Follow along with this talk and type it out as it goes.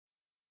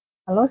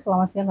Halo,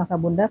 selamat siang Kakak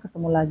Bunda.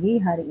 Ketemu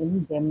lagi hari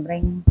ini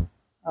jembreng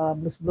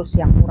blus-blus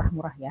yang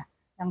murah-murah ya.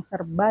 Yang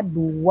serba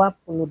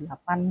 28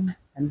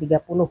 dan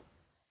 30.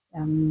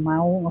 Yang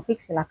mau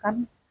ngefix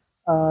silakan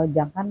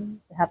jangan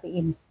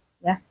PHP-in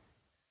ya.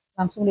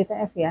 Langsung di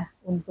TF ya.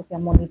 Untuk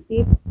yang mau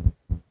nitip,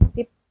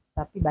 tip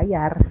tapi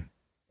bayar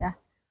ya.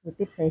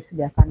 Nitip saya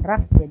sediakan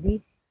rak jadi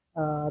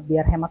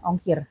biar hemat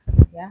ongkir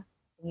ya.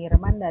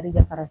 Pengiriman dari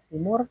Jakarta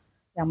Timur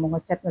yang mau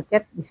ngechat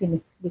di sini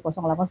di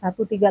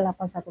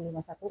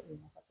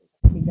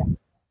 081381515153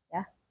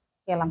 ya.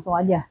 Oke, langsung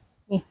aja.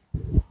 Nih,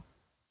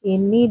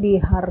 ini di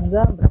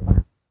harga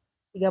berapa?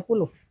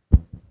 30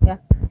 ya.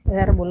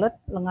 Leher bulat,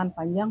 lengan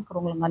panjang,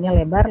 kerung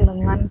lengannya lebar,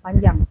 lengan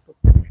panjang. Tuh.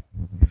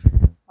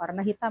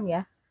 Warna hitam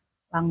ya.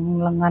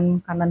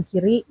 Lengan kanan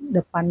kiri,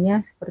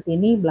 depannya seperti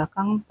ini,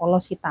 belakang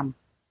polos hitam.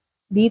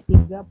 Di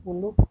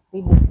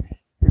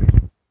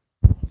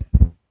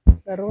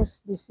 30.000.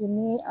 Terus di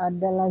sini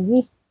ada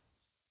lagi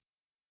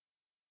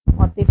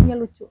motifnya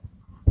lucu.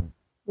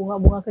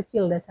 Bunga-bunga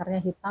kecil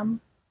dasarnya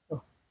hitam.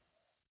 Tuh,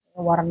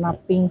 warna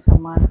pink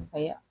sama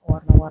kayak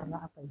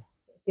warna-warna apa ya?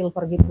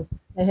 Silver gitu.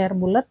 Leher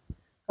bulat,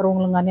 kerung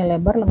lengannya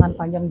lebar, lengan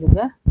panjang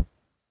juga.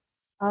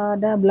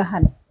 Ada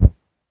belahan.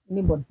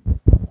 Ini Bun.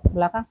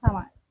 Belakang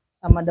sama.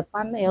 Sama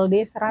depan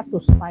LD 100,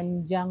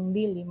 panjang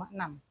di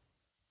 56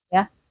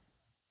 ya.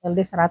 LD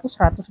 100,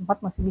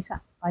 104 masih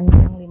bisa.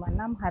 Panjang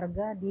 56,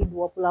 harga di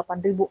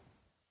 28.000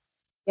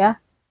 ya.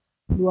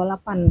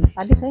 28.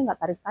 Tadi saya nggak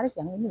tarik-tarik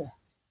yang ini ya.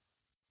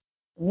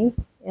 Ini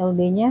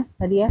LD-nya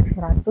tadi ya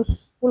 110.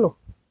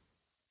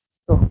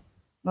 Tuh,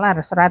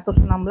 melar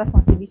 116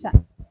 masih bisa.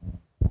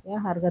 Ya,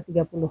 harga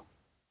 30.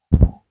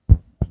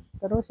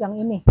 Terus yang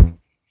ini.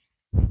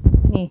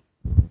 Nih,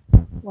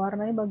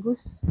 warnanya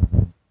bagus.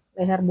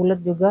 Leher bulat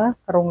juga,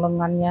 kerung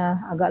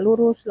lengannya agak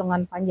lurus,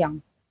 lengan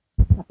panjang.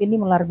 Tapi ini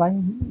melar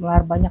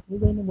banyak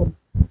juga ini, Bun.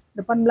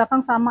 Depan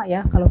belakang sama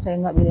ya, kalau saya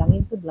nggak bilang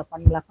itu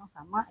depan belakang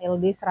sama.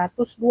 LD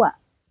 102,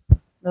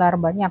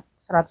 melar banyak,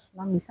 106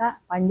 bisa,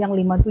 panjang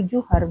 57,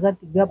 harga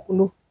 30.000.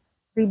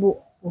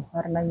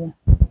 Warnanya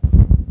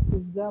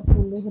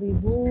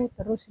 30.000.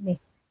 Terus nih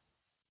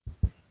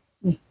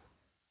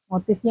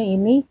motifnya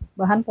ini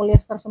bahan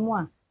polyester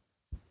semua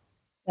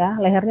ya.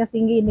 Lehernya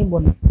tinggi ini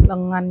Bun,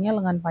 lengannya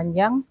lengan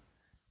panjang,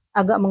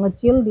 agak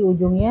mengecil di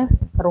ujungnya,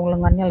 kerung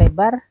lengannya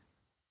lebar,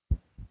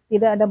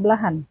 tidak ada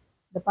belahan,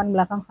 depan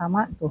belakang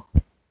sama. Tuh,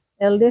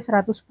 LD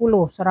 110,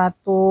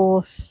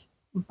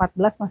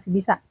 114 masih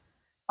bisa,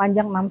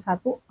 panjang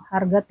 61,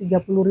 harga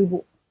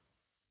 30.000.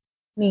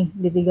 Nih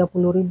di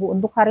 30.000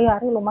 untuk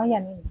hari-hari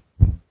lumayan ini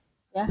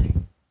ya.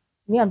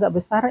 Ini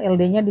agak besar,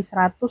 LD-nya di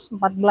 114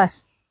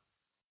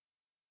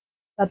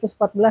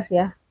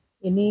 ya.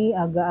 Ini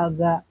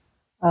agak-agak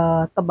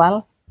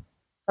tebal,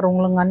 kerung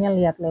lengannya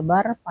lihat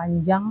lebar,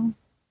 panjang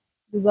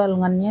juga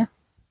lengannya.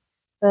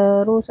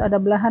 Terus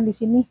ada belahan di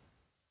sini.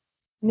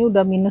 Ini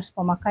udah minus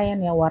pemakaian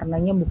ya,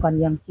 warnanya bukan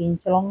yang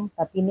kinclong,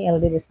 tapi ini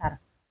LD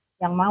besar.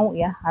 Yang mau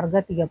ya,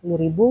 harga 30.000,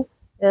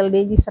 LD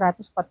di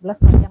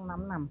 114 panjang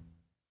 66.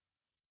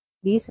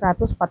 Di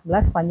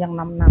 114 panjang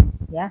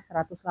 66 ya,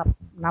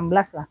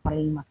 116 lah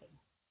paling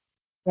makanya.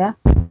 Ya,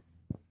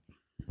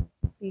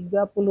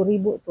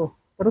 30.000 tuh.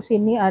 Terus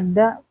ini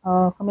ada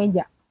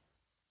kemeja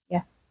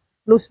ya,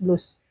 blus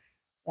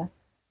ya.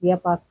 Dia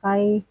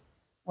pakai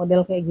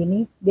model kayak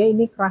gini. Dia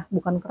ini kerah,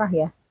 bukan kerah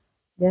ya.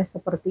 Dia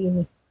seperti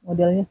ini.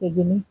 Modelnya kayak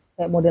gini,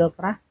 kayak model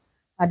kerah.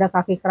 Ada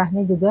kaki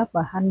kerahnya juga,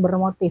 bahan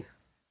bermotif.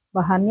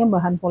 Bahannya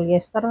bahan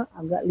polyester,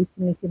 agak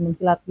licin-licin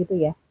menkilat gitu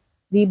ya.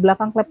 Di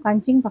belakang klep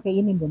kancing pakai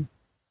ini, Bun.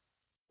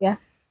 Ya.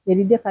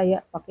 Jadi dia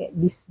kayak pakai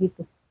dis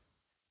gitu.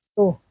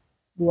 Tuh,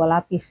 2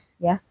 lapis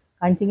ya.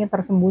 Kancingnya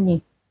tersembunyi.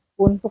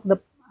 Untuk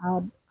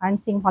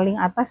kancing paling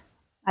atas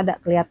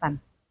ada kelihatan.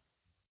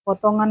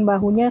 Potongan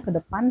bahunya ke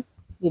depan,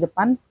 di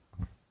depan.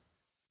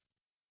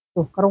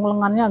 Tuh, kerung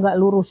lengannya agak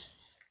lurus.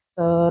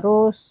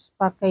 Terus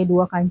pakai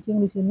 2 kancing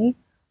di sini,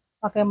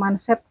 pakai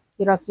manset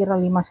kira-kira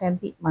 5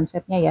 cm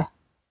mansetnya ya.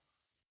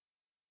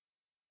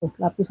 Tuh,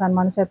 lapisan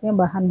mansetnya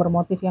bahan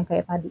bermotif yang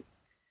kayak tadi.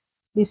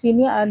 Di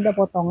sini ada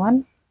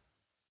potongan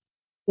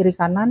kiri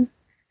kanan,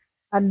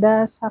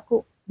 ada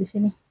saku di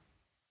sini.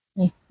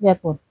 Nih, lihat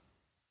pun.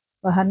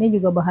 Bahannya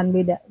juga bahan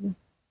beda nih.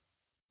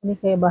 Ini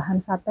kayak bahan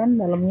saten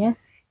dalamnya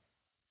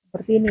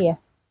seperti ini ya.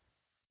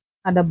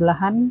 Ada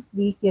belahan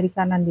di kiri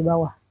kanan di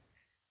bawah.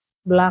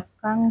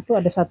 Belakang tuh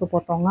ada satu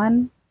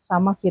potongan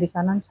sama kiri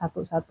kanan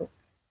satu-satu.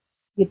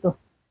 Gitu.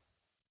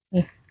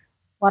 Nih,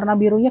 warna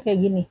birunya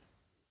kayak gini.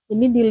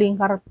 Ini di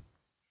lingkar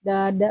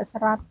dada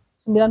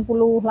 98.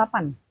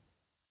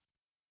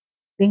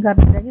 Lingkar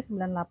dadanya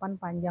 98,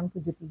 panjang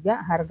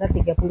 73, harga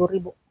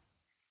 30.000.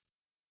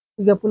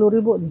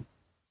 30.000 nih.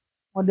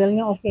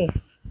 Modelnya oke.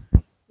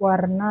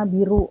 Warna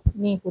biru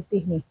nih,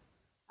 putih nih.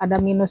 Ada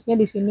minusnya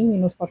di sini,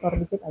 minus kotor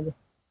dikit aja.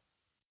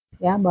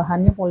 Ya,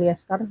 bahannya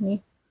polyester nih.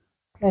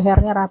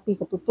 Lehernya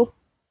rapi ketutup.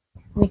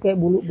 Ini kayak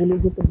bulu-bulu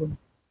gitu, Bun.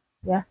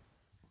 Ya,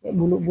 kayak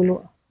bulu-bulu.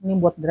 Ini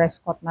buat dress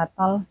code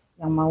Natal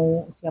yang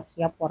mau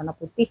siap-siap warna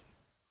putih.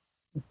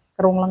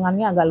 Kerung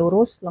lengannya agak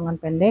lurus, lengan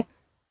pendek.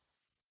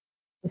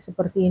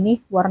 Seperti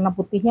ini, warna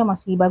putihnya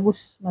masih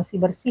bagus,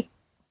 masih bersih.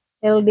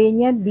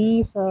 LD-nya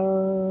di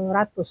 100,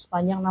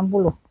 panjang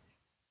 60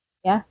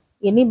 ya.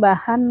 Ini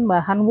bahan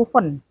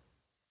woven,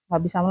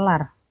 nggak bisa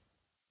melar.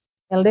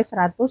 LD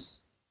 100,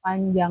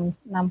 panjang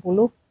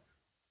 60,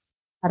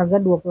 harga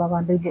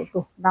 28.000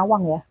 tuh,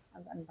 rawang ya,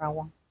 agak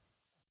rawang.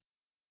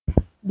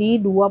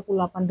 Di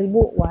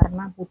 28.000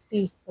 warna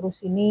putih. Terus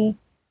ini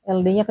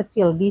LD-nya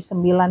kecil di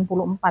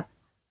 94,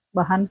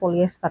 bahan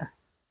polyester.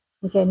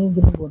 Ini kayak ini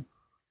gini bun.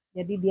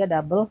 Jadi dia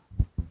double.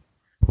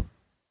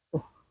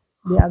 Tuh,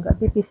 dia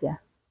agak tipis ya.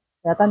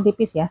 Kelihatan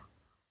tipis ya.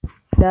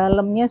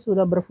 Dalamnya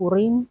sudah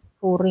berfuring,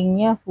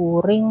 furingnya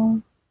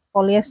furing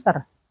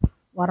polyester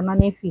warna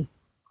navy.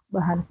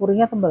 Bahan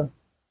furingnya tebal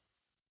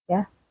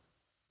ya.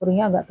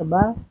 Furingnya agak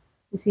tebal.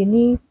 Di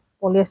sini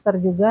polyester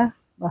juga,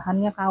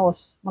 bahannya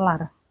kaos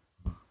melar.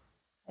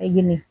 Kayak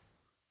gini.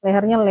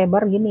 Lehernya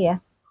lebar gini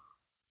ya.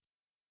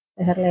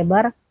 Leher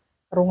lebar,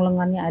 kerung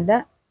lengannya ada,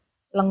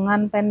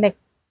 lengan pendek.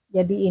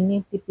 Jadi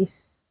ini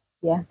tipis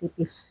ya,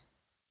 tipis.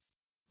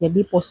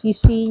 Jadi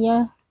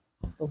posisinya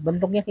tuh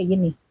bentuknya kayak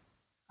gini.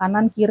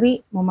 Kanan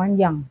kiri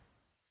memanjang.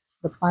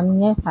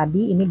 Depannya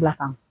tadi, ini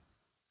belakang.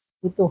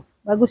 Itu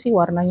bagus sih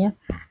warnanya.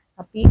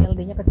 Tapi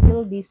LD-nya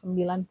kecil di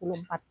 94,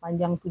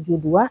 panjang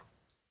 72.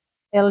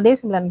 LD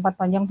 94,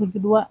 panjang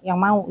 72. Yang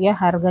mau ya,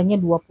 harganya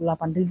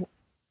 28.000.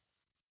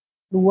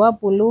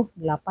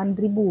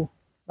 28.000.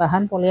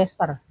 Bahan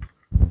polyester.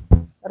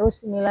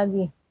 Terus ini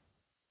lagi.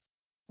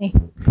 Nih,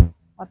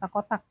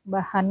 kotak-kotak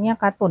bahannya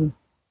katun.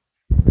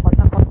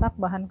 Kotak-kotak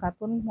bahan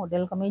katun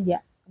model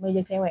kemeja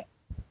cewek.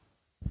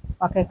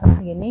 Pakai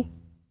kerah gini.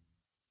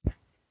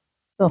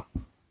 Tuh.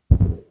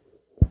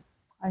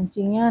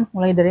 Kancingnya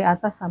mulai dari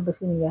atas sampai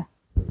sini ya.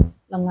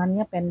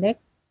 Lengannya pendek.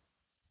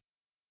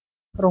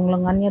 Kerung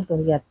lengannya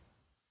tuh lihat.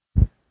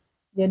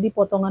 Jadi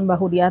potongan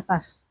bahu di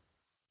atas.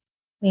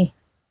 Nih,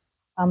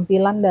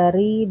 tampilan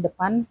dari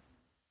depan,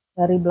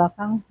 dari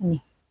belakang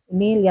ini.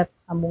 Ini lihat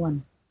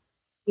sambungan.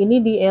 Ini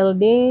di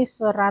LD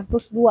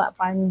 102,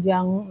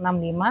 panjang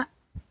 65.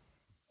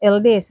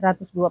 LD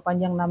 102,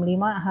 panjang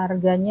 65,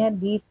 harganya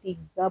di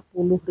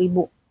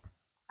 30.000.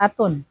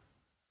 Katun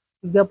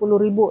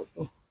 30.000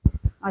 tuh.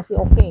 Masih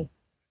oke.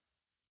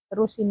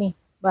 Terus ini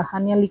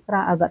bahannya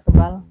likra, agak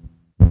tebal.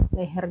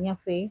 Lehernya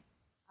V,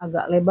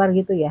 agak lebar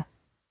gitu ya.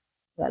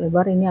 Agak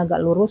lebar, ini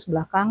agak lurus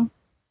belakang.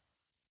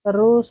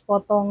 Terus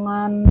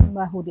potongan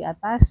bahu di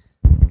atas,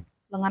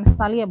 lengan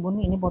stali ya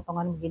bun, ini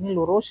potongan begini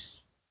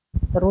lurus.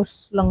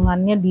 Terus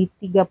lengannya di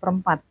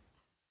 3/4.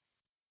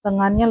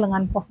 Lengannya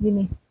lengan pop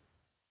gini.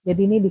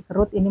 Jadi ini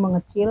dikerut, ini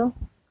mengecil,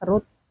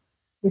 kerut.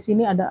 Di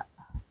sini ada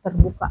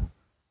terbuka.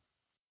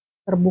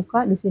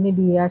 Terbuka, di sini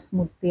dihias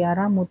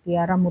mutiara.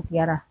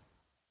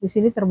 Di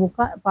sini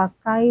terbuka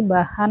pakai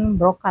bahan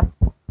brokat.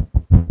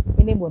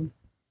 Ini bun.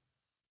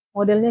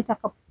 Modelnya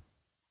cakep.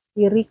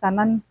 Kiri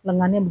kanan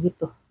lengannya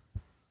begitu.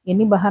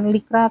 Ini bahan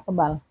likra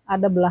tebal.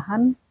 Ada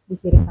belahan di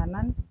kiri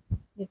kanan,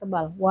 ini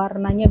tebal.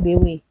 Warnanya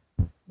BW.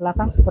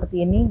 Belakang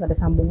seperti ini, nggak ada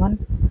sambungan.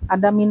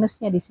 Ada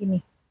minusnya di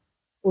sini.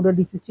 Udah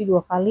dicuci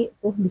 2 kali,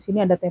 tuh di sini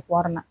ada tape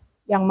warna.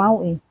 Yang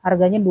mau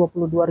harganya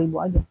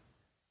 22.000 aja.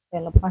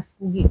 Saya lepas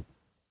rugi.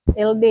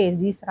 LD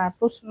di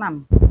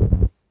 106.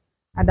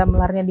 Ada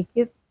melarnya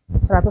dikit,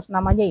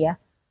 106 aja ya.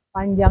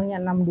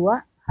 Panjangnya 62,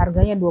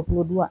 harganya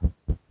 22.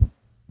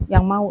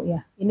 Yang mau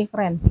ya, ini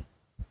keren.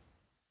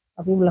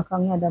 Tapi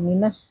belakangnya ada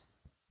minus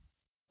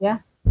ya,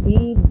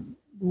 di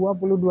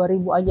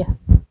 22.000 aja.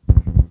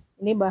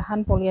 Ini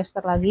bahan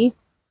polyester lagi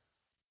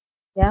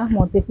ya,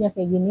 motifnya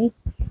kayak gini.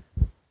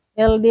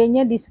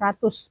 LD-nya di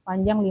 100,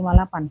 panjang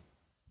 58.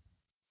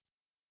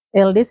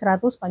 LD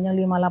 100, panjang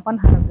 58,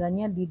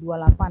 harganya di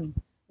 28.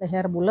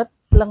 Leher bulat,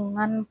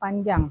 lengan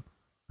panjang.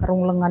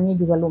 Kerung lengannya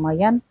juga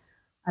lumayan.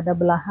 Ada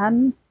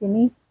belahan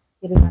sini,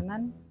 kiri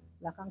kanan,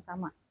 belakang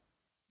sama.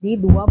 Di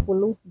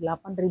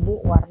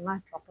 28.000,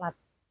 warna coklat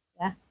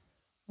ya.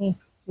 Nih,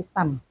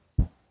 hitam.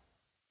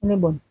 Ini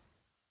bun,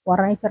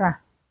 warnanya cerah.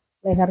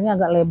 Lehernya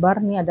agak lebar,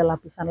 nih ada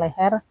lapisan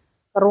leher.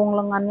 Kerung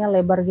lengannya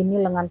lebar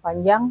gini, lengan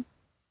panjang.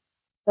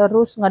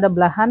 Terus nggak ada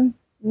belahan.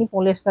 Ini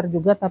polyester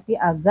juga tapi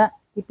agak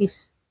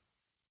tipis.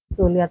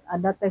 Tuh lihat,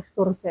 ada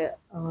tekstur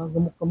kayak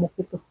gemuk-gemuk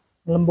gitu,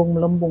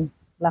 melembung-melembung.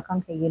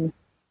 Belakang kayak gini.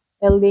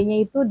 LD-nya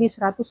itu di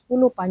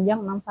 110,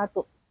 panjang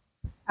 61.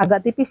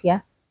 Agak tipis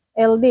ya.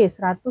 LD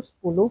 110,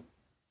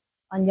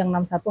 panjang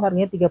 61,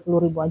 harganya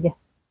 30.000 aja.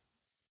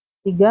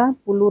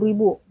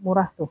 30.000,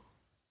 murah tuh.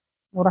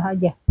 Murah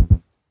aja.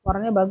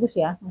 Warnanya bagus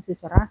ya, masih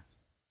cerah.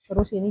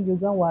 Terus ini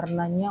juga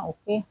warnanya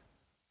oke.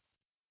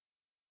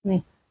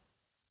 Nih,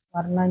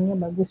 warnanya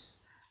bagus.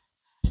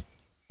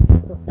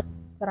 Tuh,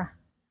 cerah.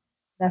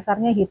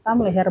 Dasarnya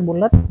hitam, leher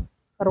bulat,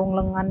 kerung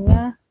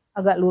lengannya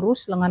agak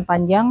lurus, lengan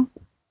panjang,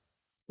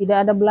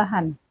 tidak ada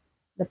belahan.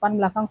 Depan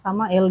belakang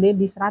sama. LD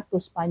di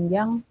 100,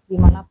 panjang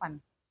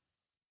 58.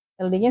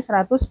 LD-nya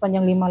 100,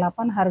 panjang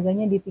 58,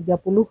 harganya di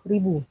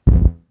 30.000.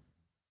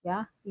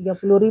 Ya,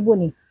 30.000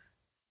 nih.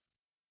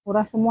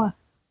 Murah semua.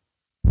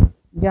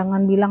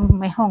 Jangan bilang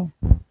mehong.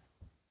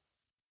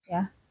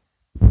 Ya.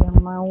 Yang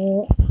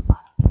mau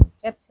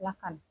cat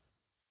silakan.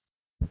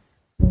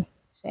 Nih,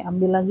 saya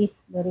ambil lagi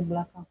dari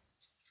belakang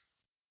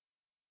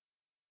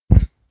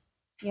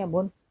ya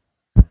bun,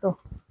 tuh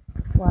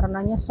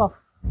warnanya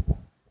soft,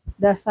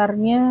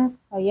 dasarnya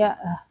kayak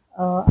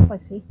apa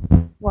sih,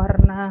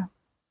 warna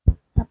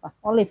apa,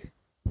 olive,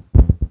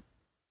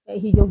 kayak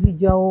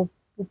hijau-hijau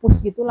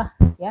pupus gitulah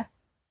ya.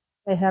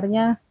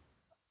 Lehernya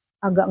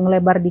agak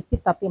ngelebar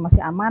dikit tapi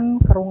masih aman,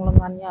 kerung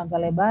lengannya agak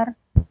lebar,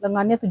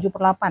 lengannya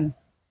 7/8,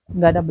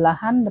 nggak ada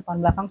belahan, depan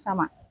belakang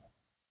sama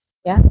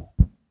ya.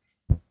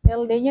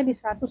 LD-nya di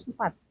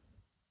 104,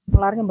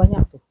 melarnya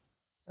banyak tuh,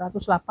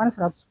 108,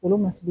 110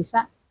 masih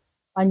bisa,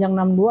 panjang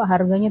 62,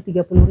 harganya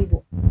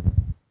 30.000.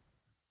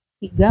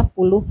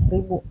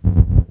 30.000,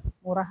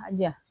 murah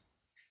aja.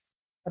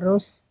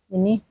 Terus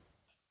ini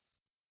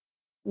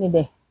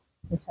deh,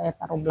 ini saya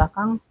taruh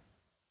belakang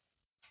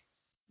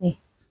nih,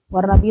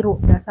 warna biru,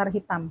 dasar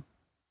hitam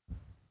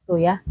tuh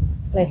ya,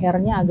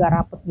 lehernya agak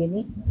rapet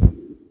gini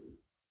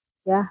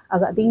ya,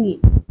 agak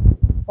tinggi,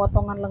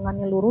 potongan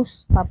lengannya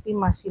lurus tapi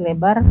masih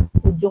lebar,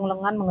 ujung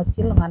lengan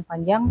mengecil, lengan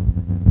panjang,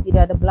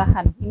 tidak ada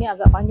belahan. Ini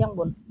agak panjang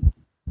bun,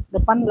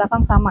 depan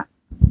belakang sama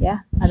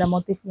ya, ada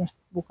motifnya,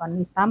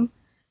 bukan hitam.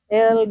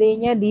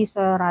 LD-nya di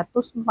 104,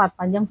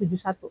 panjang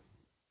 71.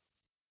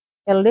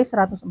 LD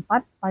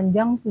 104,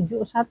 panjang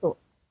 71.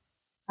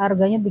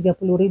 Harganya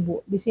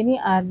 30.000. Di sini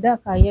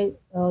ada kayak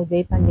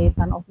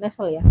jahitan-jahitan off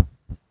nozzle ya.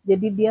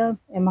 Jadi dia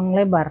emang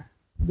lebar.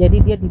 Jadi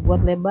dia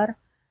dibuat lebar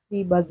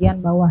di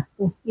bagian bawah.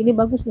 Tuh, ini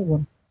bagus nih,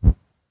 Bun.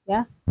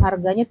 Ya,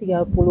 harganya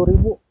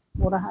 30.000,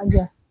 murah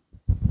aja.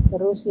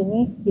 Terus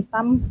ini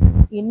hitam,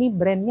 ini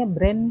brandnya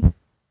brand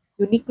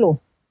Uniqlo.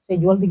 Saya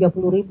jual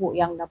 30.000,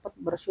 yang dapat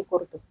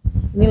bersyukur tuh.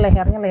 Ini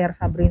lehernya leher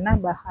Sabrina,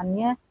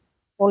 bahannya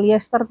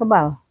polyester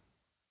tebal.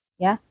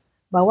 Ya,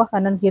 bawah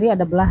kanan kiri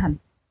ada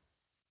belahan.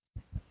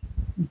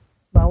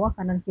 Bawah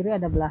kanan kiri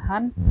ada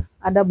belahan,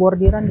 ada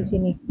bordiran di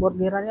sini.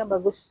 Bordirannya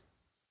bagus.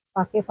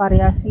 Pakai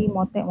variasi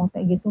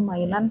motek-motek gitu,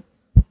 mainan.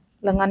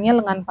 Lengannya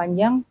lengan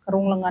panjang,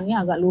 kerung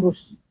lengannya agak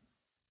lurus.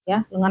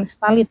 Ya, lengan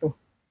stali tuh.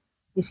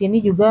 Di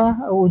sini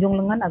juga ujung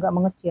lengan agak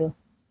mengecil.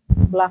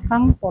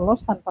 Belakang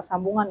polos tanpa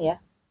sambungan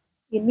ya.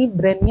 Ini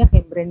brandnya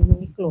kayak brand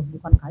Uniqlo,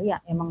 bukan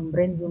kayak, emang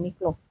brand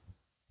Uniqlo.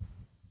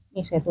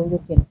 Ini saya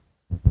tunjukin.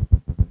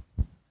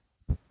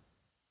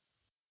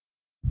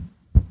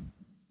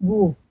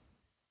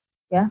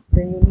 Ya,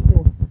 brand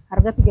Uniqlo.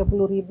 Harga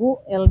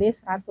 30.000, LD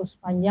 100,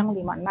 panjang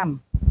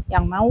 56.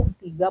 Yang mau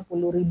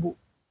 30.000.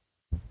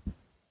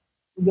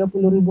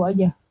 30.000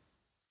 aja.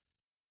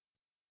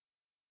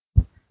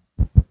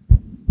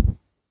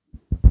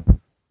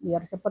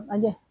 Biar cepet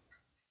aja.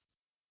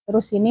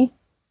 Terus ini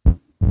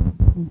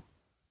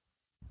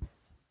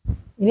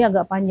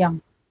agak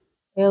panjang.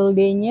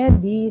 LD-nya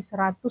di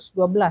 112.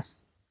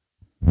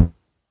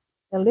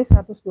 LD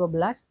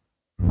 112,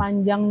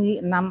 panjang di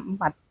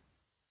 64.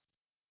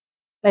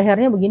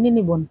 Lehernya begini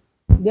nih, Bun.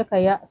 Dia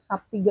kayak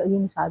sub 3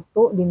 gini,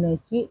 1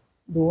 dineci,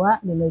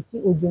 2 dineci,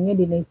 ujungnya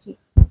dineci.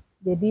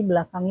 Jadi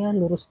belakangnya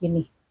lurus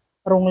gini.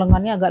 Kerung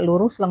lengannya agak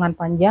lurus, lengan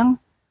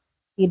panjang,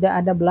 tidak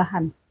ada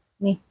belahan.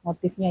 Nih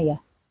motifnya ya.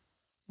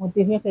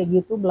 Motifnya kayak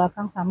gitu,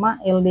 belakang sama,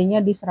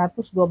 LD-nya di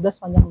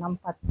 112, panjang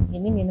 64.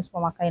 Ini minus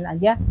pemakaian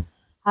aja.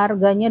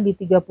 Harganya di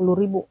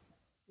 30.000.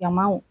 Yang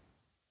mau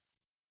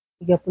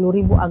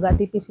 30.000,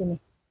 agak tipis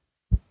ini.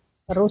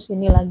 Terus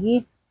ini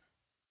lagi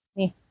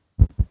nih,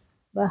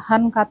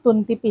 bahan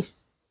katun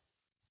tipis.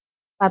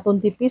 Katun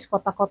tipis,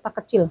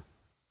 kotak-kotak kecil.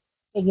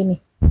 Kayak gini.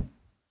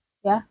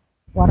 Ya,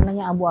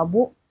 warnanya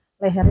abu-abu,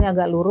 lehernya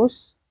agak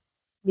lurus.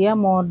 Dia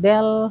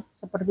model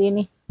seperti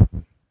ini.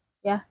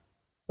 Ya,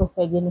 tuh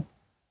kayak gini.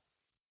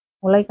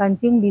 Mulai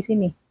kancing di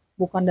sini,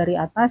 bukan dari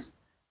atas,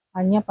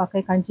 hanya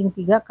pakai kancing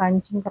 3,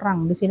 kancing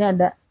kerang. Di sini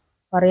ada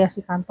variasi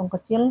kantong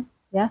kecil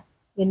ya.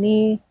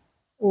 Ini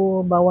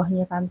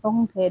bawahnya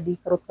kantong kayak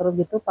dikerut-kerut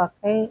gitu,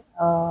 pakai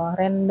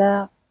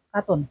renda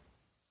katun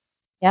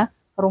ya.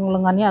 Kerung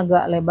lengannya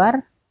agak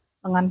lebar,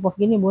 lengan puff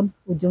gini, Bun,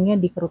 ujungnya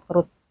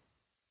dikerut-kerut.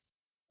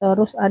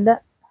 Terus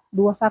ada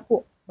 2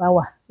 saku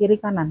bawah, kiri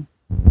kanan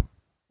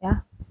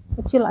ya,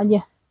 kecil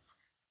aja.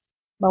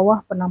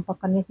 Bawah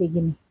penampakannya kayak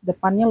gini,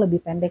 depannya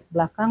lebih pendek,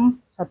 belakang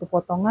satu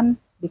potongan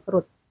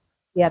dikerut.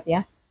 Lihat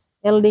ya,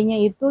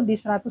 LD-nya itu di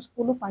 110,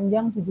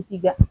 panjang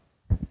 73.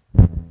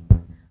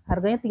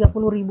 Harganya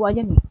 30.000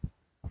 aja nih.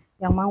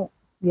 Yang mau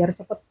biar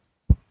cepet,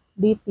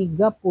 di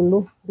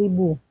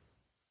 30.000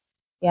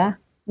 ya.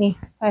 Nih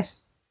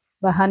vest,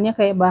 bahannya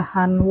kayak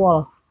bahan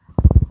wool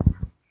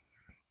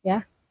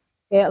ya,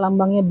 kayak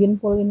lambangnya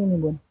binpul ini nih,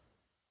 Bun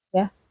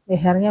ya.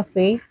 Lehernya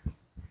V,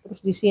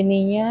 terus di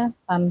sininya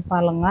tanpa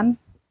lengan,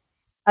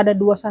 ada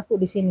 2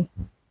 saku di sini,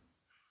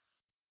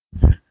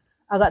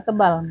 agak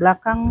tebal,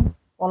 belakang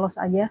polos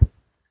aja.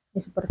 Ini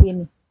seperti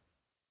ini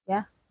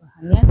ya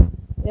bahannya.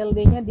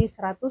 LD-nya di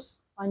 100,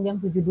 panjang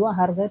 72,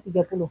 harga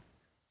 30.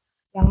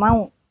 Yang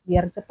mau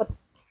biar cepet,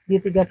 di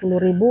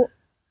 30.000,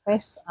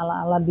 vest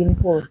ala-ala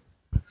binpul.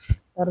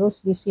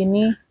 Terus di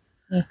sini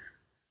nih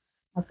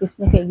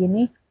motifnya kayak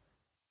gini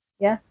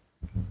ya,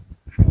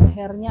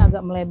 lehernya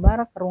agak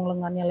melebar, kerung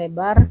lengannya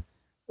lebar,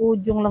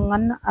 ujung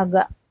lengan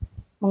agak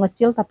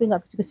mengecil tapi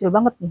nggak kecil-kecil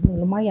banget nih,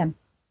 lumayan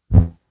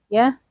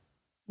ya.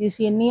 Di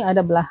sini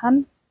ada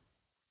belahan,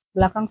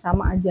 belakang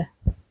sama aja.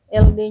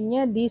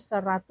 LD-nya di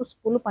 110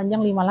 panjang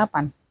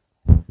 58.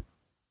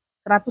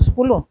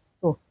 110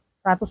 tuh,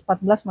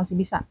 114 masih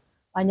bisa.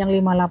 Panjang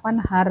 58,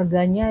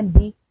 harganya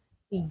di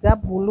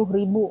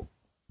 30.000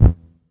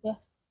 ya.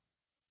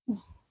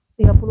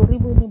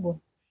 30.000 ini, Bu.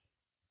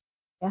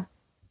 Ya.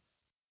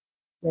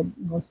 Jadi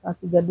nggak usah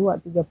 32,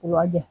 30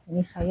 aja.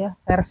 Ini saya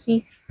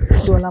versi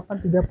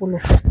 2830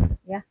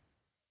 ya.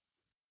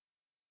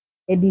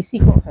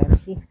 Edisi kok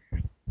versi.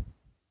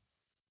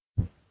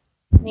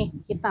 Nih,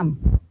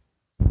 hitam.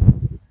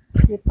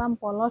 Hitam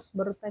polos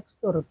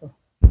bertekstur tuh.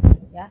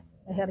 Ya,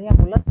 lehernya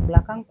bulat,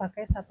 belakang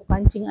pakai satu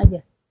kancing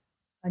aja.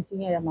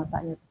 Kancingnya ada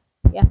matanya tuh,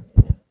 ya.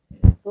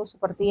 Tuh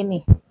seperti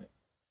ini.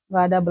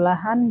 Nggak ada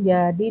belahan,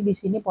 jadi di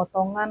sini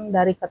potongan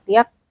dari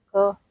ketiak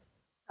ke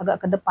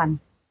agak ke depan.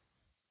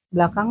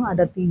 Belakang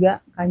ada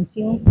 3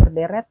 kancing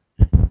berderet,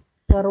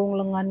 kerung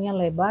lengannya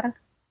lebar,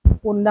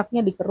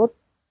 pundaknya dikerut,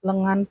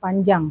 lengan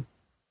panjang.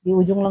 Di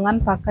ujung lengan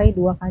pakai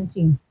 2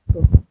 kancing.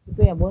 Tuh, itu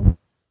ya, Bun.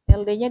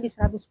 LD-nya di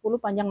 110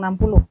 panjang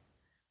 60.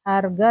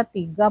 Harga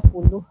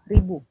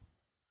 30.000.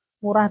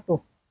 Murah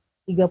tuh.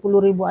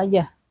 30.000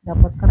 aja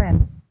dapat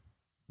keren.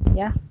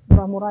 Ya,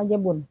 murah-murah aja,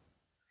 Bun.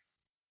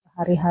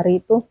 Hari-hari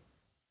itu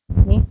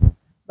nih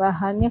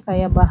bahannya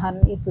kayak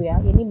bahan itu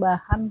ya. Ini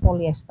bahan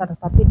polyester,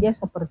 tapi dia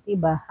seperti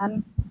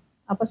bahan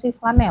apa sih,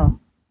 flanel.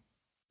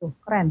 Tuh,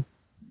 keren.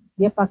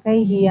 Dia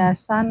pakai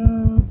hiasan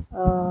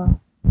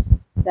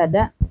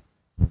dada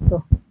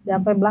tuh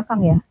sampai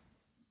belakang ya.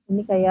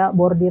 Ini kayak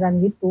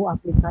bordiran gitu,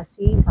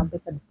 aplikasi sampai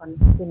ke depan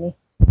sini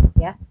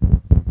ya.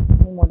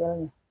 Ini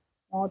modelnya,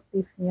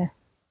 motifnya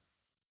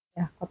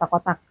ya,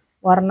 kotak-kotak.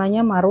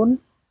 Warnanya marun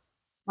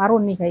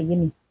nih kayak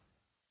gini.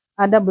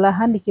 Ada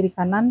belahan di kiri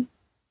kanan,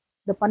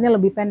 depannya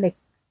lebih pendek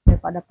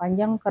daripada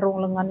panjang,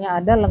 kerung lengannya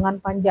ada, lengan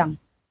panjang.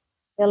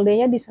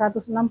 LD-nya di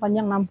 106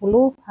 panjang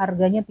 60,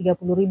 harganya 30.000.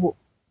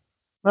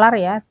 Melar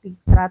ya,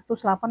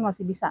 108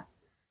 masih bisa.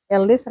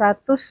 LD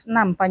 106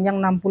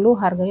 panjang 60,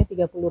 harganya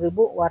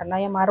 30.000,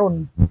 warnanya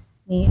marun.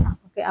 Nih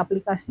pakai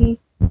aplikasi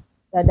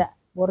dada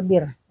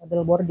bordir,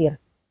 model bordir.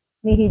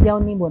 Ini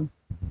hijau nih, Bun.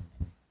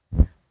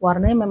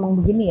 Warnanya memang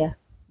begini ya,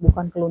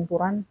 bukan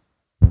kelunturan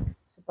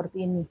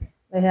seperti ini.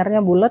 Lehernya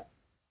bulat,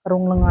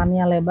 kerung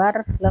lengannya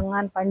lebar,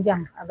 lengan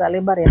panjang, agak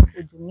lebar ya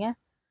ujungnya.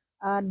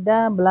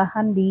 Ada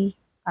belahan di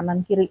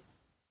kanan kiri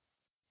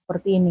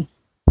seperti ini.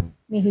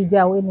 Ini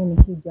hijau, ini nih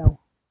hijau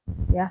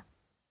ya.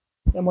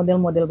 Ya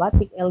model-model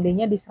batik.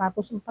 LD-nya di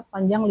 104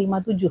 panjang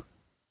 57.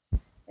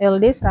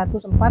 LD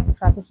 104,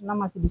 106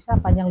 masih bisa,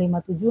 panjang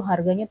 57,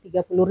 harganya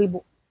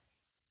 30.000.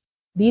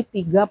 Di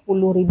 30.000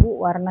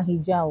 warna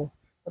hijau.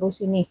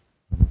 Terus ini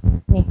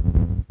nih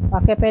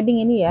pakai padding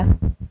ini ya,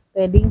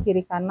 padding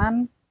kiri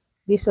kanan,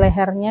 di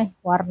lehernya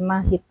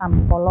warna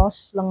hitam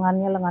polos,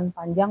 lengannya lengan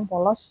panjang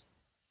polos,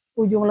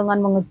 ujung lengan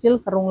mengecil,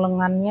 kerung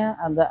lengannya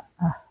agak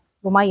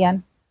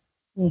lumayan.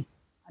 Nih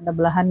ada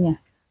belahannya,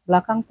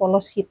 belakang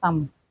polos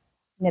hitam.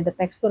 Ini ada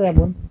tekstur ya,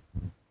 Bun.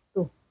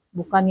 Tuh,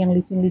 bukan yang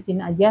licin-licin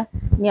aja,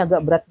 ini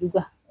agak berat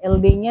juga.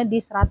 LD-nya di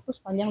 100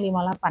 panjang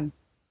 58.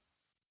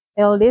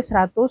 LD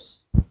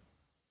 100,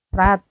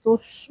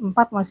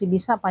 104 masih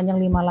bisa,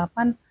 panjang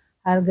 58,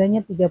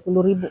 harganya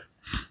 30.000.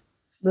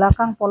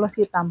 Belakang polos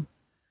hitam.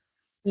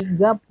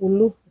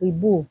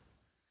 30.000.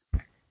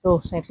 Tuh,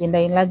 saya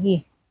pindahin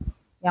lagi.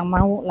 Yang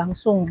mau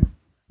langsung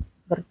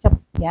gercep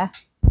ya.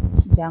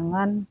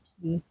 Jangan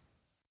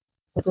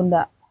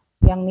ditunda.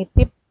 Yang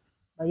nitip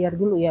bayar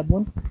dulu ya,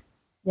 Bun.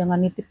 Jangan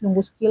nitip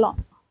nunggu sekilo.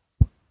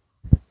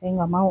 Saya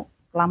nggak mau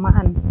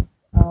kelamaan.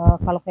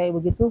 Kalau kayak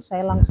begitu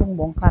saya langsung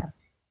bongkar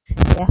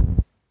ya.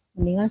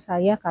 Mendingan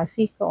saya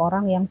kasih ke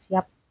orang yang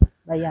siap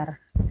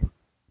bayar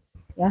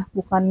ya,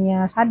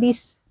 bukannya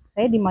sadis.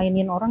 Saya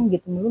dimainin orang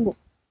gitu melulu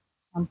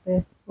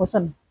sampai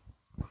bosen.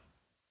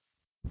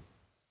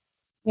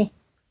 Nih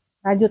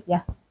rajut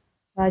ya,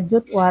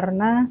 rajut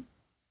warna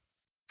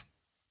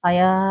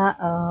kayak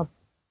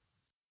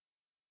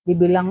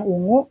dibilang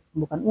ungu,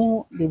 bukan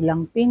ungu,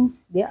 dibilang pink,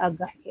 dia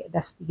agak kayak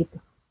dusty gitu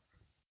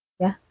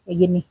ya, kayak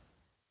gini.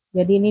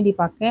 Jadi ini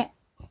dipakai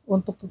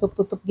untuk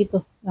tutup-tutup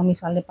gitu, yang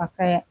misalnya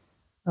pakai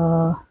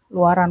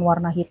luaran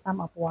warna hitam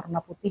atau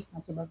warna putih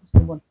masih bagus,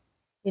 Bun.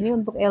 Ini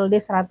untuk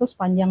LD 100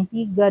 panjang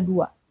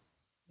 32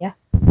 ya,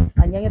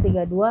 panjangnya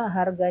 32,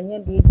 harganya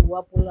di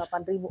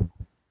 28.000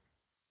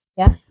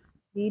 ya,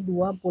 di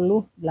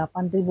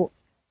 28.000.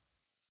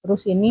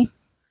 Terus ini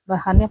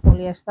bahannya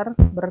polyester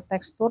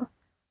bertekstur,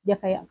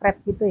 dia kayak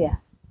crepe gitu ya.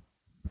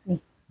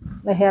 Nih,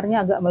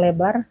 lehernya agak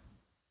melebar.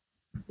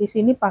 Di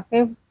sini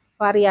pakai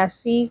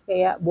variasi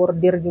kayak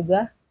bordir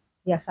juga,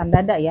 hiasan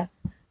dada ya.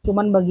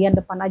 Cuman bagian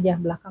depan aja,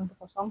 belakang tuh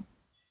kosong.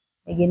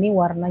 Kayak gini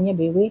warnanya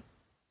BW,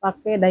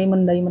 pakai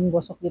diamond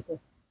gosok gitu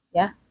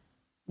ya.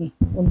 Nih,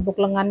 untuk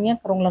lengannya,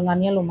 kerung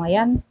lengannya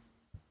lumayan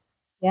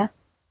ya.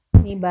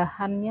 Ini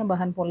bahannya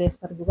bahan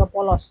polyester juga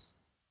polos.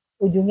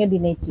 Ujungnya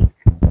dineci.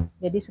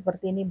 Jadi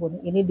seperti ini,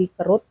 Bun. Ini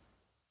dikerut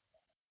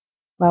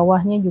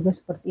Bawahnya juga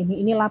seperti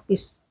ini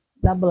lapis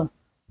double.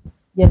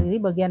 Jadi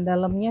bagian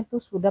dalamnya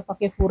tuh sudah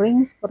pakai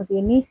furing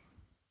seperti ini,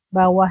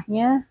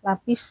 bawahnya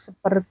lapis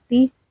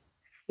seperti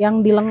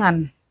yang di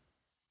lengan,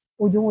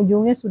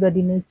 ujung-ujungnya sudah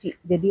dineci,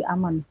 jadi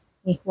aman.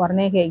 Nih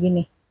warnanya kayak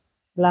gini,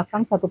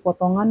 belakang satu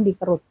potongan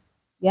dikerut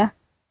ya,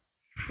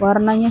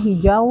 warnanya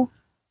hijau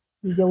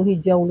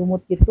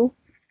lumut gitu,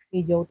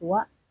 hijau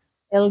tua.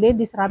 LD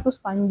di 100,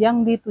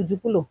 panjang di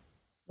 70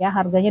 ya,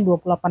 harganya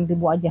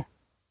 28.000 aja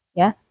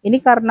ya. Ini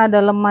karena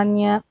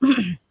dalemannya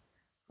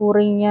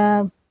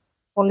furingnya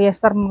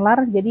polyester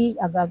melar, jadi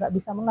agak-agak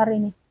bisa melar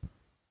ini.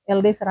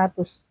 LD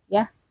 100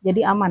 ya,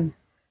 jadi aman.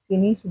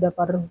 Ini sudah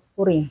per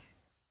furing.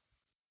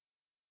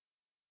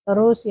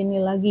 Terus ini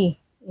lagi,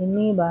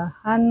 ini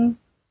bahan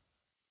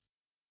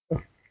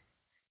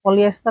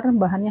polyester,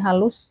 bahannya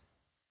halus,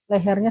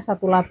 lehernya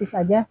satu lapis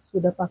aja,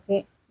 sudah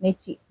pakai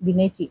neci,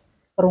 dineci.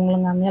 Kerung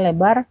lengannya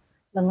lebar,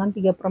 lengan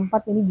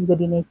 3/4 ini juga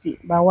dineci,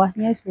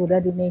 bawahnya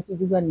sudah dineci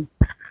juga nih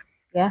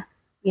ya.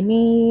 Ini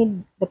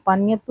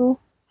depannya tuh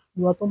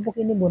 2 tumpuk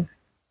ini bun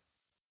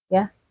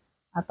ya,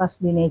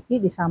 atas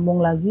dineci, disambung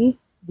lagi,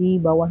 di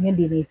bawahnya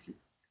dineci.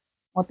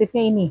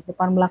 Motifnya ini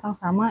depan belakang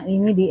sama,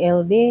 ini di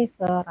LD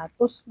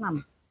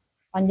 106,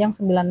 panjang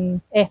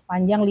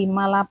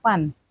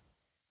 58,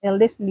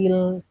 LD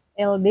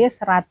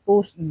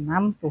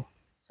 106 tuh,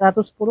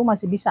 110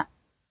 masih bisa,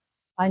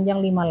 panjang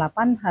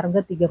 58,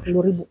 harga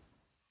 30.000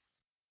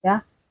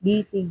 ya,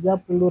 di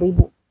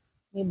 30.000.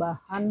 Ini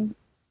bahan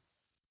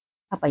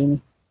apa ini,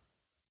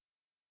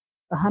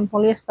 bahan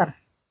polyester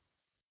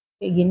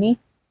kayak gini,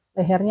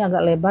 lehernya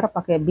agak lebar,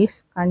 pakai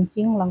bis,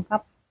 kancing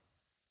lengkap,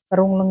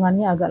 kerung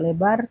lengannya agak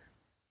lebar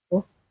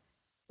tuh,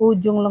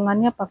 ujung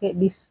lengannya pakai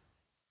bis,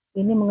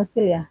 ini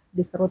mengecil ya,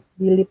 dikerut,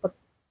 dilipat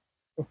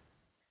tuh,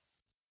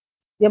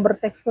 dia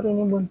bertekstur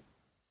ini bun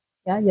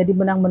ya. Jadi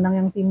benang-benang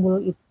yang timbul,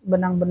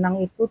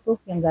 benang-benang itu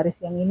tuh yang garis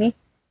yang ini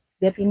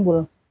dia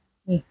timbul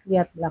nih,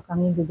 lihat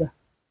belakangnya juga.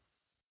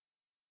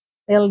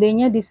 LD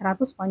nya di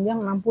 100,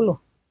 panjang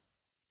 60,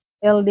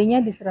 LD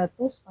nya di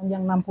 100,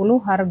 panjang 60,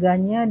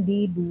 harganya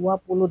di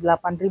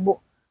 28.000.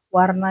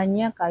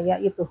 Warnanya kayak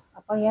itu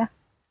apa ya,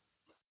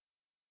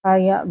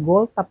 kayak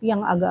gold tapi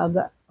yang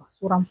agak-agak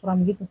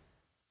suram-suram gitu,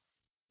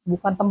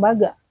 bukan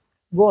tembaga,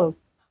 gold,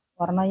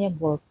 warnanya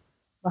gold,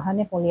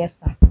 bahannya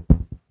polyester.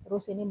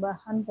 Terus ini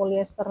bahan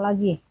polyester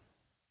lagi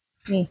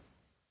nih,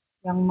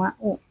 yang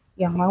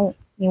mau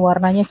ini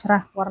warnanya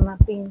cerah, warna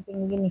pink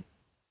gini,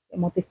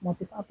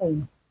 motif-motif apa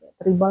ini,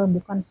 tribal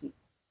bukan sih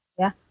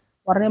ya,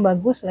 warnanya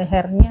bagus,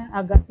 lehernya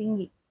agak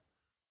tinggi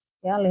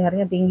ya,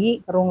 lehernya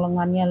tinggi, kerung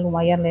lengannya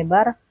lumayan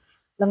lebar,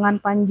 lengan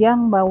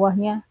panjang,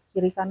 bawahnya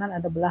kiri kanan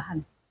ada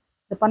belahan,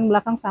 depan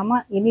belakang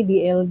sama. Ini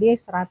di LD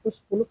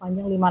 110,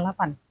 panjang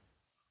 58,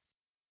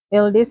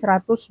 LD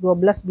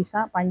 112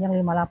 bisa, panjang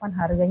 58,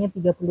 harganya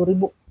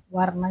 30.000,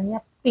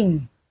 warnanya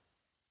pink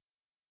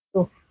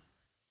tuh.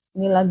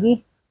 Ini lagi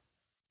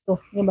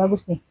tuh, ini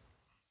bagus nih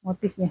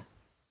motifnya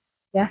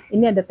ya,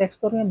 ini ada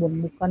teksturnya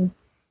bun, bukan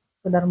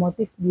sekedar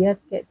motif, dia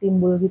kayak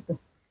timbul gitu.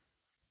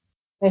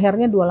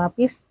 Lehernya 2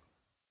 lapis,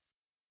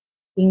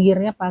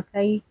 pinggirnya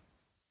pakai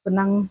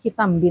benang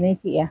hitam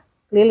dineci ya,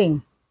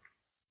 keliling.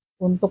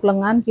 Untuk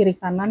lengan kiri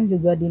kanan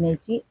juga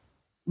dineci,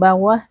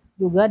 bawah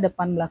juga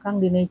depan belakang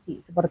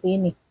dineci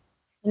seperti ini.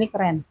 Ini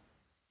keren.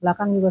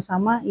 Belakang juga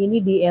sama,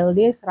 ini di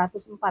LD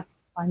 104,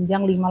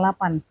 panjang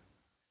 58,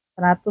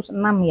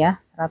 106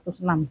 ya,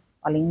 106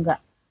 paling enggak.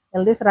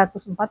 LD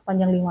 104,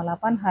 panjang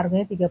 58,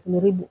 harganya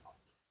 30.000.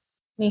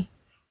 Nih,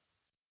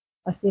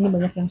 pasti ini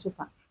banyak yang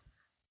suka.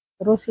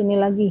 Terus ini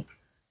lagi,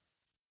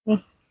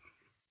 nih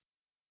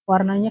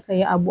warnanya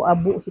kayak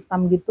abu-abu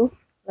hitam gitu,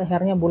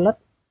 lehernya bulat,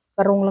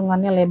 kerung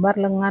lengannya lebar,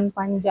 lengan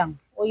panjang.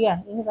 Oh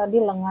iya, ini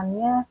tadi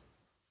lengannya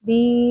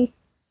di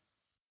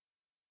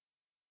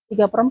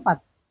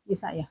 3/4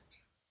 bisa ya.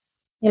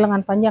 Ini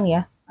lengan panjang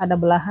ya, ada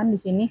belahan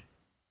di sini.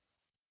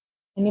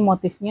 Ini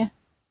motifnya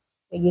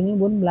kayak gini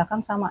bun,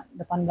 belakang sama,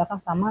 depan belakang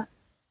sama.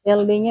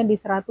 LD-nya di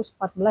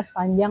 114,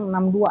 panjang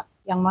 62,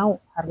 yang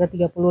mau harga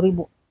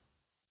 30.000.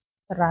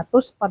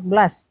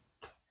 114,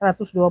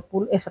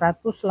 120,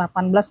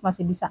 118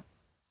 masih bisa,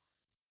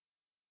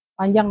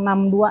 panjang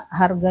 62,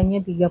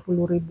 harganya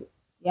 30.000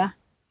 ya.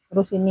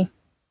 Terus ini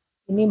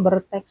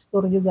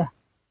bertekstur juga,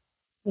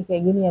 ini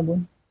kayak gini ya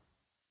bun,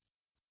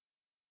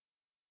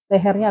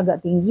 lehernya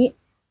agak tinggi,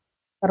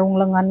 kerung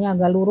lengannya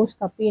agak lurus,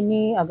 tapi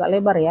ini agak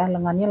lebar ya,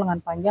 lengannya lengan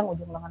panjang,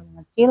 ujung lengan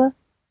mengecil,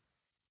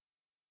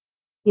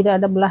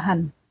 tidak ada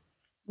belahan.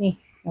 Nih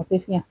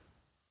motifnya,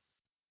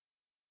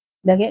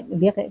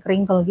 dia kayak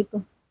kringkel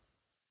gitu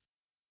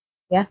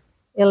ya.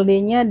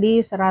 LD-nya di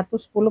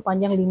 110,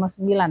 panjang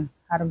 59,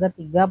 harga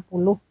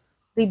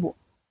 30.000.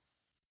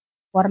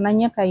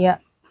 Warnanya kayak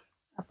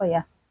apa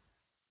ya,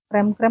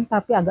 krem-krem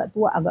tapi agak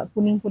tua, agak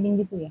kuning-kuning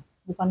gitu ya,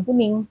 bukan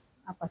kuning,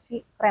 apa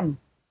sih,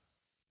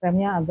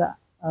 kremnya agak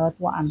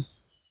tuaan.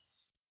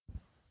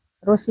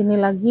 Terus ini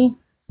lagi,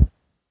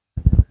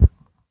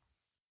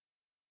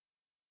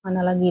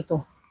 mana lagi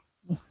tuh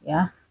nih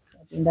ya,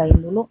 saya pindahin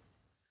dulu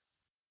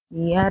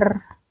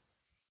biar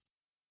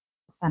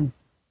kan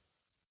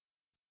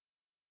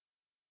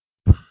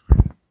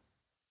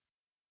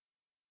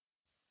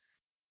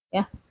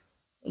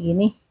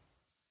gini,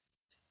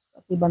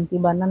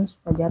 tiban-tibanan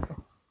suka jatuh.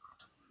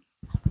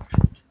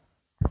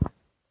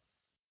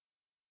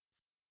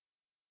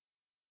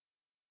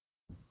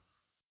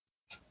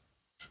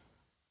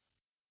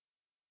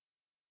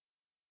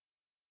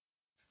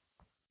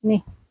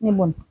 Ini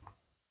bun,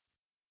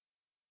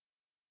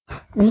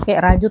 ini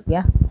kayak rajut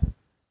ya,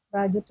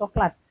 rajut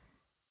coklat.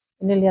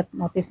 Ini lihat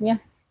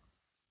motifnya,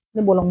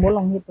 ini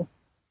bolong-bolong gitu,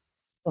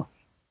 tuh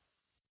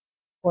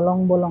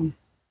bolong-bolong.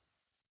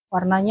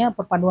 Warnanya,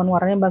 perpaduan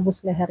warnanya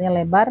bagus, lehernya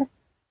lebar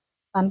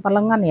tanpa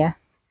lengan ya,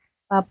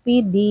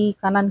 tapi di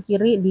kanan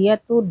kiri dia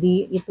tuh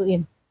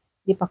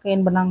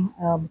dipakein benang,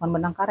 bukan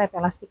benang karet,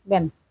 elastic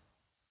band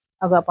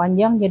agak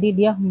panjang, jadi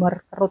dia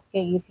berkerut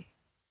kayak gitu,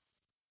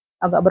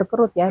 agak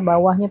berkerut ya,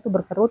 bawahnya tuh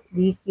berkerut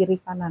di kiri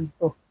kanan,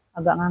 tuh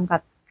agak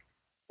ngangkat,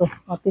 tuh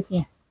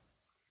motifnya.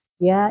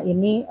 Ya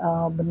ini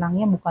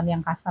benangnya bukan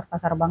yang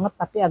kasar-kasar banget,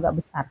 tapi agak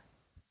besar.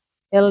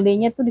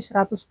 LD-nya tuh di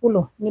 110,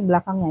 ini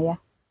belakangnya ya.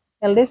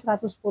 LD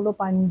 110,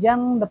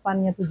 panjang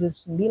depannya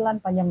 79,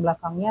 panjang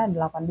belakangnya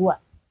 82.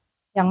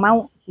 Yang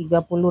mau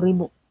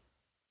 30.000.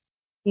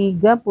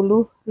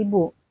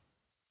 30.000.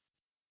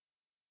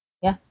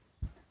 Ya,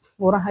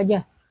 murah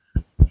aja.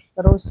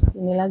 Terus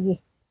ini lagi.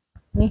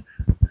 Nih,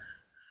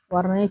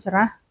 warnanya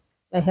cerah,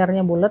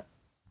 lehernya bulat,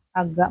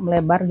 agak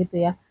melebar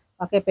gitu ya.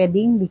 Pakai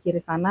padding di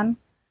kiri kanan,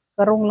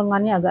 kerung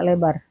lengannya agak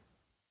lebar.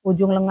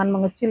 Ujung lengan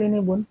mengecil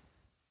ini bun.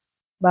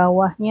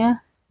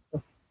 Bawahnya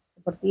tuh,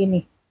 seperti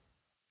ini.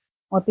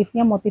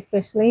 Motifnya motif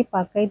paisley,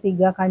 pakai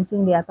 3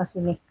 kancing di atas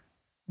ini.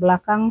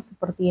 Belakang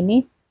seperti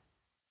ini.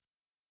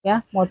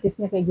 Ya,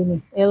 motifnya kayak gini.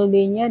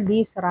 LD-nya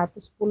di 110.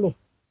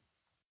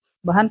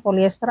 Bahan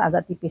polyester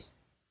agak tipis.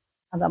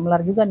 Agak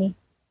melar juga nih.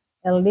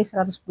 LD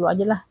 110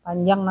 aja lah.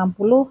 Panjang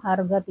 60,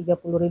 harga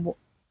 30.000.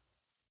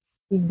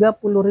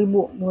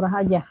 30.000, murah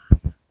aja.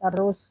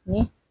 Terus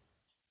nih.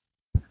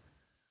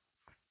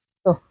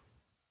 Tuh.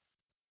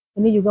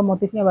 Ini juga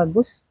motifnya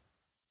bagus.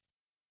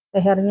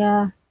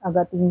 Lehernya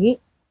agak tinggi.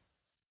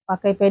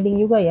 Pakai padding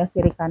juga ya,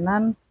 kiri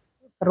kanan.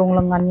 Kerung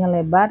lengannya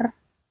lebar.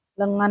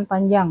 Lengan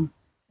panjang.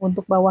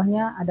 Untuk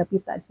bawahnya ada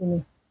pita di sini.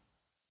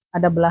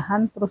 Ada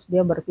belahan, terus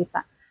dia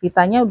berpita.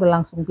 Pitanya udah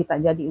langsung pita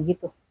jadi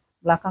gitu.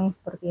 Belakang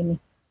seperti ini.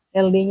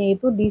 LD-nya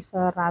itu di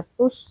 110,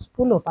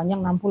 panjang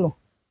 60.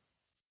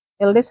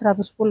 LD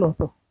 110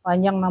 tuh,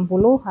 panjang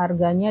 60,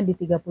 harganya di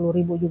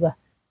 30.000 juga.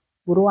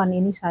 Buruan,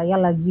 ini saya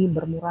lagi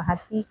bermurah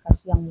hati,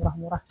 kasih yang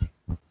murah-murah.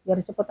 Biar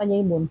cepet aja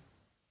ibu.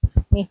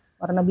 Nih,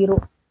 warna biru.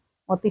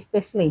 Motif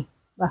paisley.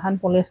 Bahan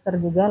polyester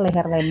juga,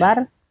 leher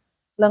lebar.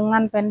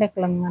 Lengan pendek,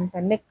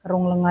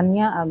 kerung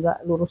lengannya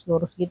agak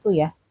lurus-lurus gitu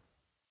ya.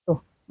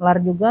 Tuh, melar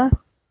juga.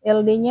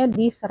 LD-nya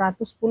di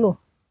 110,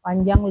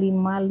 panjang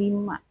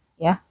 55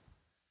 ya.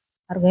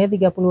 Harganya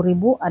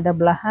 30.000, ada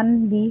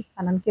belahan di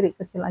kanan kiri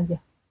kecil aja.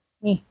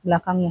 Nih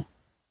belakangnya.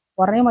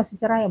 Warnanya masih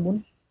cerah ya,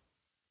 Bun.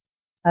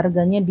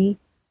 Harganya di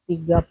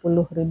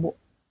 30.000.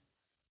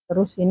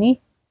 Terus ini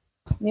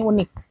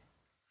unik.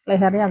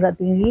 Lehernya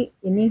agak tinggi,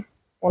 ini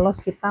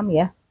polos hitam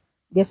ya.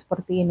 Dia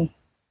seperti ini.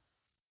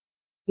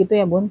 Gitu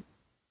ya, Bun.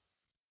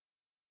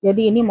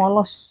 Jadi ini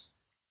molos.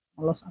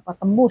 Molos apa,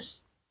 tembus.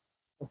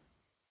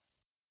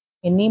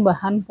 Ini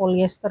bahan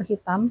polyester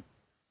hitam.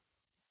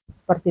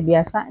 Seperti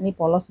biasa, ini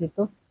polos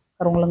gitu.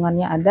 Kerung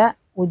lengannya ada,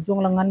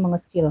 ujung lengan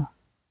mengecil.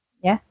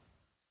 Ya,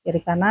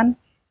 kiri kanan,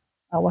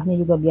 bawahnya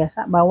juga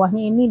biasa.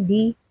 Bawahnya ini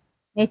di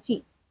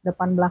neci,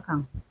 depan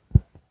belakang.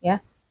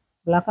 Ya,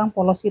 belakang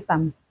polos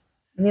hitam.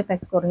 Ini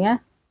teksturnya.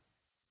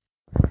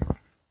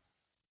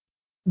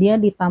 Dia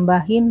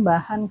ditambahin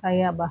bahan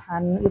kayak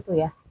bahan itu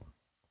ya,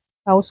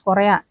 kaos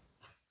Korea,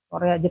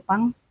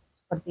 Jepang,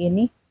 seperti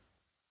ini.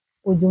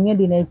 Ujungnya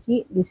di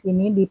neci, di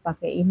sini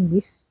dipakein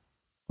bis.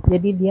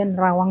 Jadi dia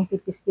nerawang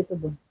tipis gitu,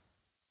 Bun.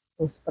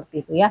 Tuh,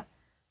 seperti itu ya.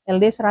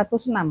 LD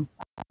 106,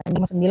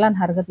 59,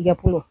 harga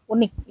 30.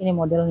 Unik ini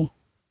modelnya.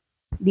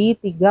 Di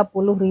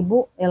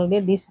 30.000, LD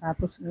di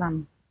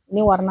 106.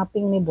 Ini warna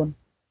pink nih, Bun.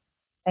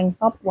 Tank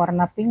top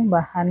warna pink,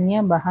 bahannya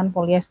bahan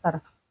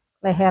polyester.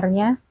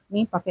 Lehernya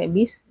nih pakai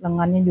bis,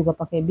 lengannya juga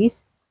pakai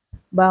bis.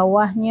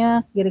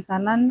 Bawahnya kiri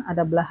kanan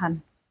ada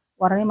belahan.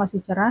 Warnanya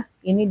masih cerah.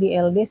 Ini di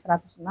LD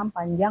 106,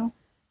 panjang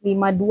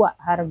 52,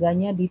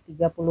 harganya di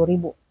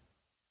 30.000.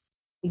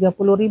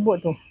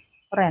 30.000 tuh,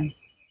 keren.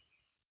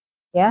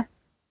 Ya.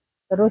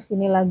 Terus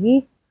ini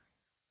lagi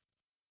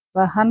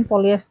bahan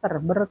polyester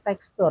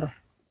bertekstur.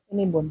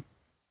 Ini, Bun.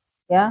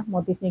 Ya,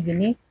 motifnya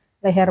gini,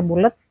 leher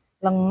bulat,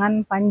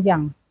 lengan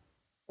panjang.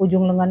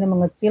 Ujung lengannya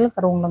mengecil,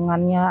 kerung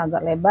lengannya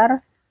agak lebar.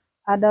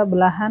 Ada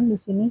belahan di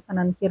sini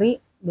kanan kiri,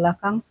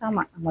 belakang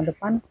sama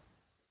depan.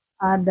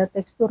 Ada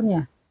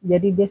teksturnya.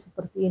 Jadi dia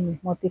seperti ini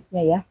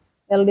motifnya ya.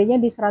 LD-nya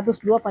di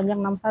 102, panjang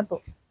 61.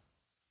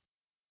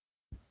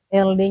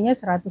 LD-nya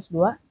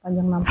 102,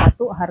 panjang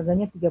 61,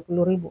 harganya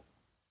 30.000.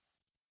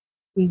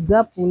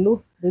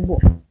 30.000.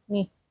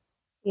 Nih,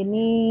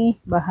 ini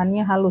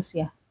bahannya halus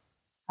ya.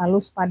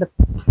 Halus padat.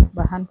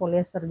 Bahan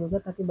polyester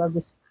juga tapi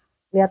bagus.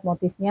 Lihat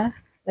motifnya,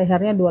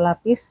 lehernya 2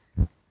 lapis.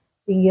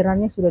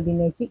 Pinggirannya sudah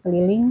dineci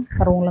keliling,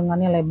 kerung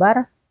lengannya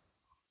lebar.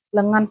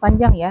 Lengan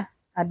panjang ya.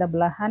 ada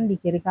belahan di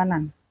kiri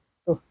kanan.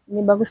 Tuh,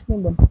 ini bagus nih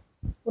Bun,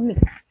 unik.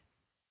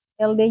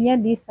 LD-nya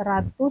di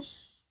 100,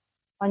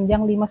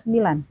 panjang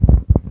 59,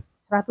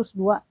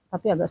 102,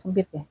 tapi agak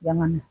sempit ya,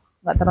 jangan,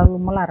 nggak terlalu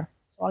melar,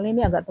 soalnya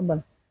ini agak tebal.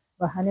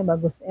 Bahannya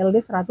bagus. LD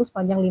 100,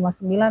 panjang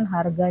 59,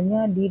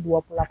 harganya di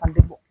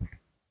 28.000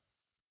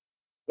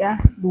 ya,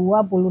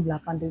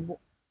 28.000.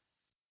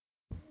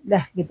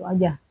 Dah gitu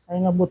aja saya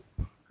ngebut.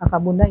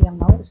 Kakak bunda yang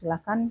mau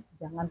silakan,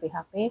 jangan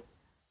PHP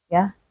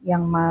ya,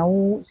 yang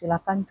mau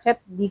silakan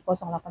chat di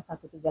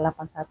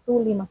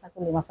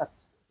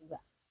 081381515153.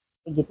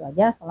 Begitu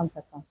aja, salam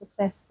sehat, salam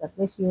sukses, God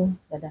bless you,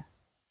 dadah.